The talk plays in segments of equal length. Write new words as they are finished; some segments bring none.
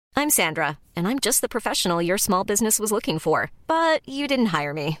I'm Sandra, and I'm just the professional your small business was looking for. But you didn't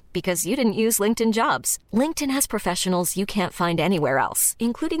hire me because you didn't use LinkedIn Jobs. LinkedIn has professionals you can't find anywhere else,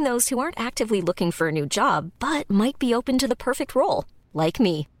 including those who aren't actively looking for a new job, but might be open to the perfect role, like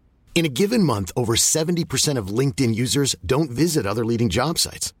me. In a given month, over 70% of LinkedIn users don't visit other leading job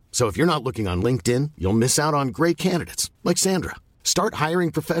sites. So if you're not looking on LinkedIn, you'll miss out on great candidates like Sandra. Start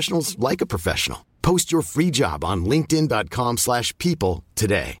hiring professionals like a professional. Post your free job on linkedin.com/people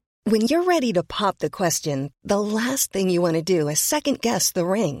today. When you're ready to pop the question, the last thing you want to do is second-guess the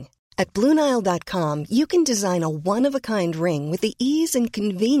ring. At BlueNile.com, you can design a one-of-a-kind ring with the ease and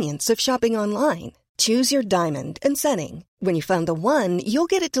convenience of shopping online. Choose your diamond and setting. When you find the one, you'll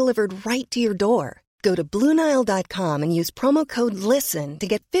get it delivered right to your door. Go to BlueNile.com and use promo code LISTEN to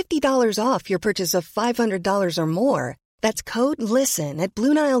get $50 off your purchase of $500 or more. That's code LISTEN at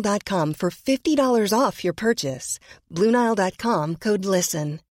BlueNile.com for $50 off your purchase. BlueNile.com, code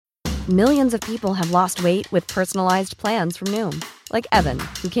LISTEN. Millions of people have lost weight with personalized plans from Noom. Like Evan,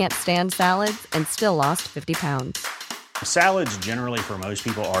 who can't stand salads and still lost 50 pounds. Salads generally for most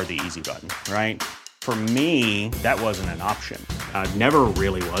people are the easy button, right? For me, that wasn't an option. I never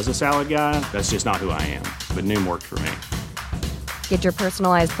really was a salad guy. That's just not who I am. But Noom worked for me. Get your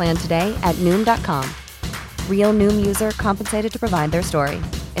personalized plan today at Noom.com. Real Noom user compensated to provide their story.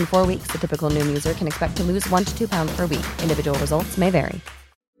 In 4 weeks, the typical Noom user can expect to lose 1 to 2 pounds per week. Individual results may vary.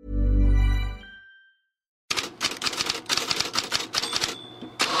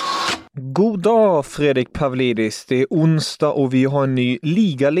 God dag Fredrik Pavlidis, det är onsdag och vi har en ny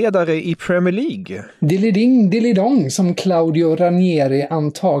ligaledare i Premier League. Dilliding, dillidong, som Claudio Ranieri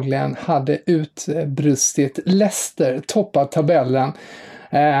antagligen hade utbrustit. Leicester toppar tabellen.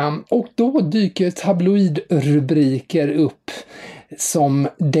 Och då dyker tabloidrubriker upp som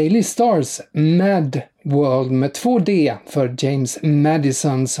Daily Stars Mad World med 2D för James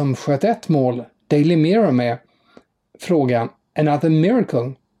Maddison som sköt 1 mål. Daily Mirror med frågan Another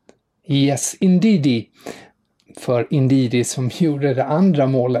Miracle? Yes, Indeedy. För Indeedy som gjorde det andra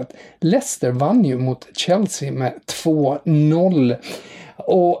målet. Leicester vann ju mot Chelsea med 2-0.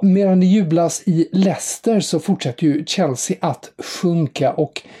 Och medan det jublas i Leicester så fortsätter ju Chelsea att sjunka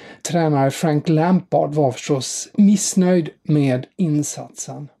och tränare Frank Lampard var förstås missnöjd med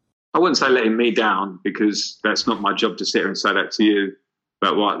insatsen. I wouldn't say letting me down because that's not my job to sit here and say that to you.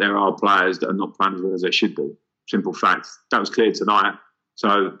 But what there are players that are not playing as well as they should do. Simple fact. That was clear tonight. So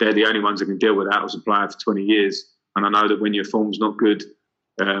they're the only ones that can deal with that. I was a player for 20 years. And I know that when your form's not good,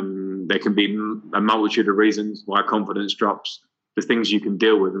 there can be a multitude of reasons why confidence drops. The things you can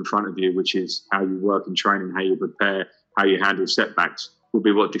deal with in front of you, which is how you work in training, how you prepare, how you handle setbacks, will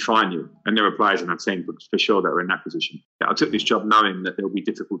be what define you. And there are players in that team, for sure, that are in that position. I took this job knowing that there'll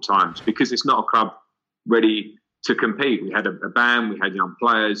be difficult times because it's not a club ready to compete. We had a ban, we had young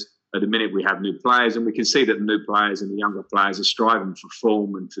players. At the minute, we have new players, and we can see that the new players and the younger players are striving for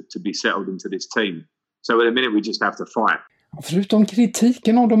form and to be settled into this team. So at the minute, we just have to fight. Förutom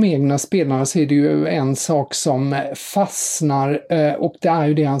kritiken av de egna spelarna så är det ju en sak som fastnar och det är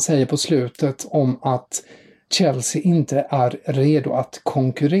ju det han säger på slutet om att Chelsea inte är redo att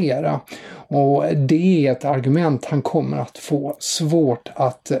konkurrera. Och det är ett argument han kommer att få svårt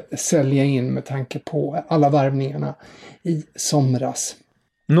att sälja in med tanke på alla värvningarna i somras.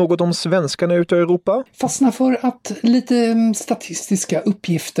 Något om svenskarna ute i Europa? Fastnar för att lite statistiska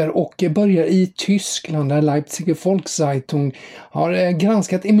uppgifter och börjar i Tyskland där Leipziger Volkszeitung har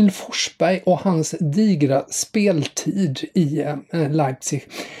granskat Emil Forsberg och hans digra speltid i Leipzig.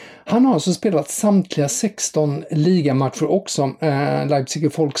 Han har alltså spelat samtliga 16 ligamatcher också.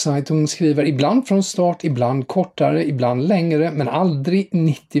 Leipziger Volkszeitung skriver ibland från start, ibland kortare, ibland längre, men aldrig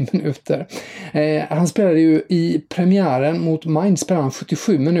 90 minuter. Han spelade ju i premiären mot Mainz, spelade han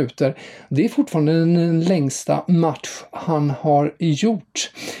 77 minuter. Det är fortfarande den längsta match han har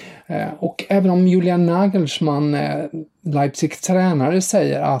gjort. Och även om Julian Nagelsmann, Leipzig-tränare,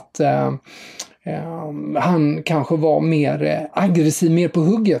 säger att han kanske var mer aggressiv, mer på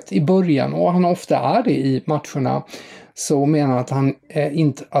hugget i början och han ofta är det i matcherna, så menar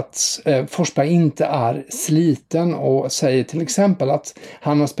att Forsberg inte är sliten och säger till exempel att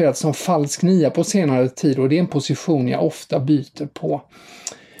han har spelat som falsk nia på senare tid och det är en position jag ofta byter på.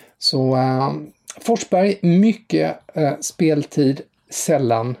 Så Forsberg, mycket speltid,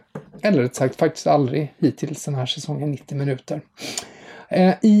 sällan, eller rätt sagt faktiskt aldrig hittills den här säsongen 90 minuter.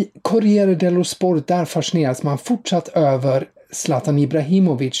 I Corriere dello Sport där fascineras man fortsatt över Zlatan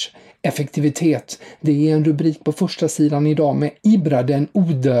Ibrahimovic effektivitet. Det är en rubrik på första sidan idag med Ibra den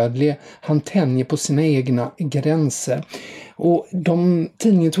odödlige, han tänjer på sina egna gränser. Och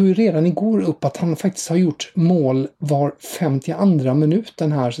tidningen tog ju redan igår upp att han faktiskt har gjort mål var 52 minut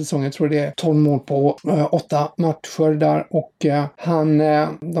den här säsongen. Jag tror det är 12 mål på 8 matcher där. Och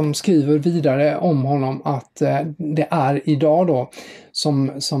de skriver vidare om honom att det är idag då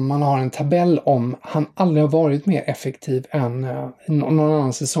som man har en tabell om han aldrig har varit mer effektiv än någon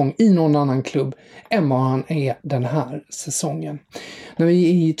annan säsong i någon annan klubb än vad han är den här säsongen. När vi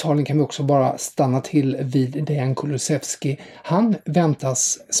är i Italien kan vi också bara stanna till vid Dejan Kulusevski. Han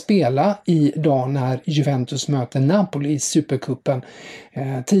väntas spela idag när Juventus möter Napoli i Supercupen.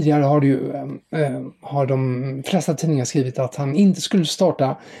 Tidigare har de flesta tidningar skrivit att han inte skulle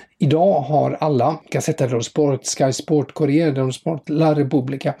starta. Idag har alla, Gazzetta dello Sport, Sky Sport, Corriere dello Sport, La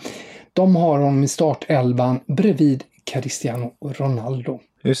Repubblica, de har honom i startelvan bredvid Cristiano Ronaldo.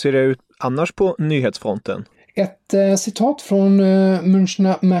 Hur ser det ut annars på nyhetsfronten? Ett citat från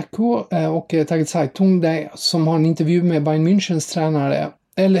Münchner Merkur och Tageszeitung som har en intervju med Bayern Münchens tränare,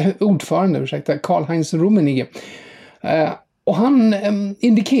 eller ordförande, Karl-Heinz Rummenigge. Och han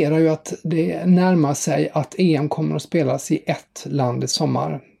indikerar ju att det närmar sig att EM kommer att spelas i ett land i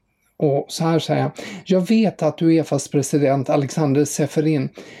sommar. Och så här säger jag: jag vet att UEFAs president Alexander Seferin,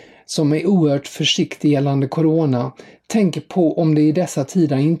 som är oerhört försiktig gällande corona, tänker på om det i dessa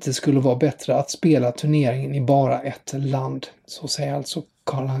tider inte skulle vara bättre att spela turneringen i bara ett land. Så säger alltså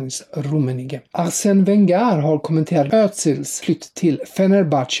Karl-Heinz Rummenigge. Arsène Wenger har kommenterat Özils flytt till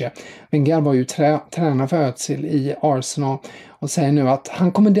Fenerbahce. Wenger var ju tränare för Özil i Arsenal och säger nu att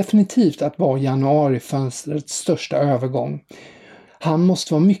han kommer definitivt att vara januarifönstrets största övergång. Han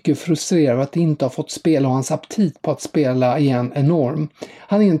måste vara mycket frustrerad att inte ha fått spela och hans aptit på att spela igen enorm.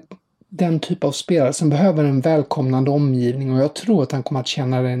 Han är den typ av spelare som behöver en välkomnande omgivning och jag tror att han kommer att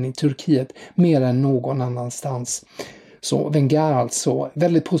känna den i Turkiet mer än någon annanstans. Så Wenger alltså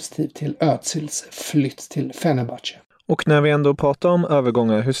väldigt positiv till Özils flytt till Fenerbahce. Och när vi ändå pratar om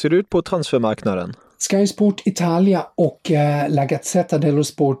övergångar, hur ser det ut på transfermarknaden? Sky Sport Italia och La Gazzetta dello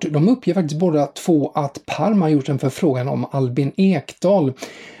Sport, de uppger faktiskt båda två att Parma har gjort en förfrågan om Albin Ekdal.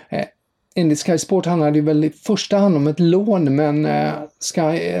 Enligt Sky Sport handlar det väl i första hand om ett lån, men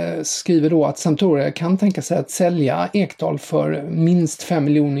Sky skriver då att Sampdoria kan tänka sig att sälja Ekdal för minst 5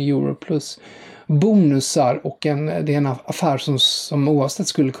 miljoner euro plus bonusar, och det är en affär som oavsett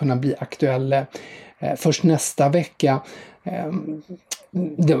skulle kunna bli aktuell först nästa vecka.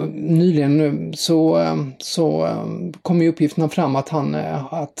 Nyligen så kom ju uppgifterna fram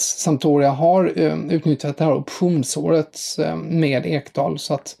att Sampdoria har utnyttjat det här optionsåret med Ekdal,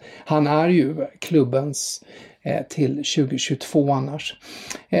 så att han är ju klubbens till 2022 annars.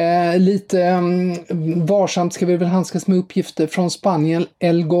 Lite varsamt ska vi väl handskas med uppgifter från Spanien.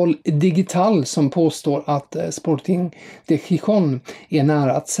 El Gol Digital som påstår att Sporting de Gijón är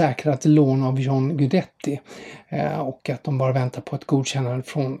nära att säkra ett lån av John Guidetti och att de bara väntar på ett godkännande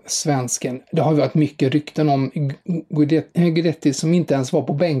från svensken. Det har varit mycket rykten om Guidetti som inte ens var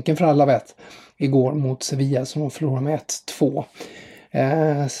på bänken för alla vet igår mot Sevilla som de förlorade med 1-2.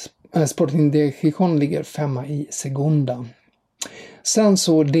 Sporting de Gijón ligger 5 i Segunda. Sen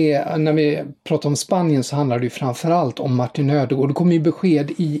så när vi pratar om Spanien så handlar det ju framförallt om Martin Ödegaard. Det kom ju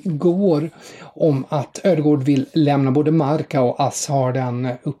besked igår om att Ödegaard vill lämna både Marca, och AS har den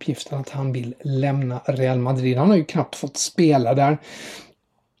uppgiften att han vill lämna Real Madrid. Han har ju knappt fått spela där.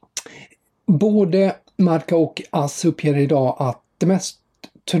 Både Marca och AS uppger idag att det mest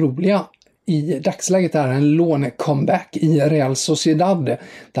troliga i dagsläget är en lånecomeback i Real Sociedad,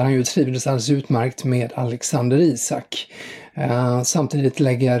 där han ju trivdes alldeles utmärkt med Alexander Isak. Samtidigt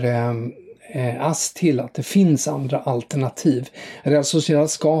lägger AS till att det finns andra alternativ. Real Sociedad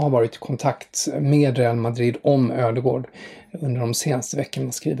ska ha varit i kontakt med Real Madrid om Ödegaard under de senaste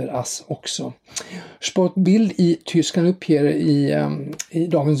veckorna, skriver AS också. Sportbild i Tyskland uppger i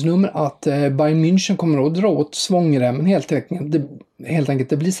dagens nummer att Bayern München kommer att dra åt svångremmen helt enkelt.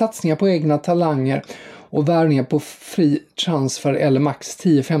 Det blir satsningar på egna talanger och värvningar på fri transfer eller max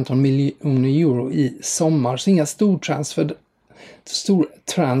 10-15 miljoner euro i sommar. Så inga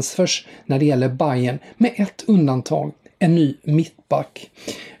stortransfers när det gäller Bayern, med ett undantag, en ny mittback.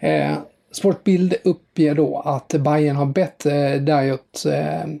 Sportbild uppger då att Bayern har bett Dayot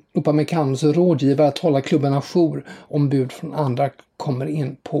Upamecano's rådgivare att hålla klubben ajour om bud från andra kommer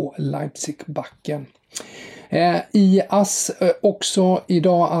in på Leipzig-backen. I AS också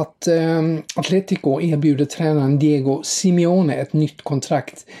idag att Atletico erbjuder tränaren Diego Simeone ett nytt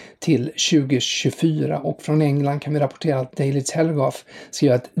kontrakt till 2024, och från England kan vi rapportera att Daily Telegraph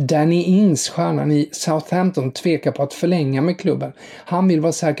skriver att Danny Ings, stjärnan i Southampton, tvekar på att förlänga med klubben. Han vill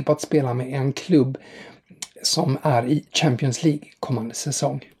vara säker på att spela med en klubb som är i Champions League kommande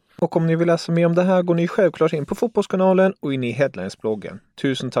säsong. Och om ni vill läsa mer om det här går ni självklart in på Fotbollskanalen och in i Headlines-bloggen.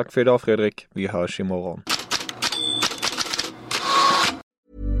 Tusen tack för idag Fredrik, vi hörs imorgon.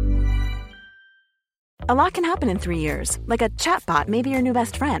 A lot can happen in 3 years, like a chatbot may be your new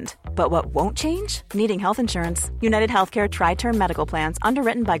best friend. But what won't change? Needing health insurance. United Healthcare Tri-Term Medical Plans,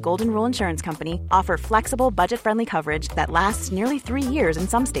 underwritten by Golden Rule Insurance Company, offer flexible, budget-friendly coverage that lasts nearly 3 years in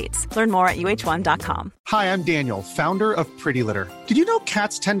some states. Learn more at uh1.com. Hi, I'm Daniel, founder of Pretty Litter. Did you know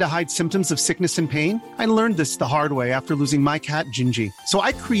cats tend to hide symptoms of sickness and pain? I learned this the hard way after losing my cat, Gingy. So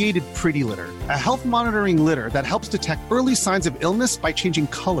I created Pretty Litter, a health monitoring litter that helps detect early signs of illness by changing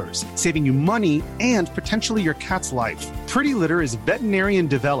colors, saving you money and potentially your cat's life. Pretty Litter is veterinarian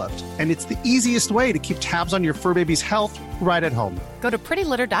developed, and it's the easiest way to keep tabs on your fur baby's health right at home. Go to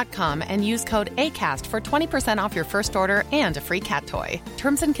prettylitter.com and use code ACAST for 20% off your first order and a free cat toy.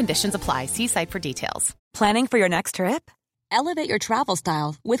 Terms and conditions apply. See site for details. Planning for your next trip? Elevate your travel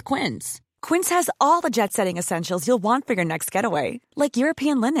style with Quince. Quince has all the jet-setting essentials you'll want for your next getaway, like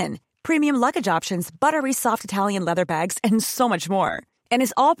European linen, premium luggage options, buttery soft Italian leather bags, and so much more. And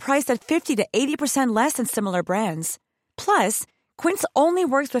is all priced at 50 to 80% less than similar brands. Plus, Quince only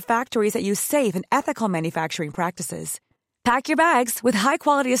works with factories that use safe and ethical manufacturing practices. Pack your bags with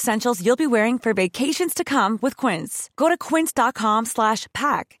high-quality essentials you'll be wearing for vacations to come with Quince. Go to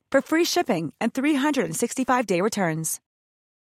quince.com/pack for free shipping and 365-day returns.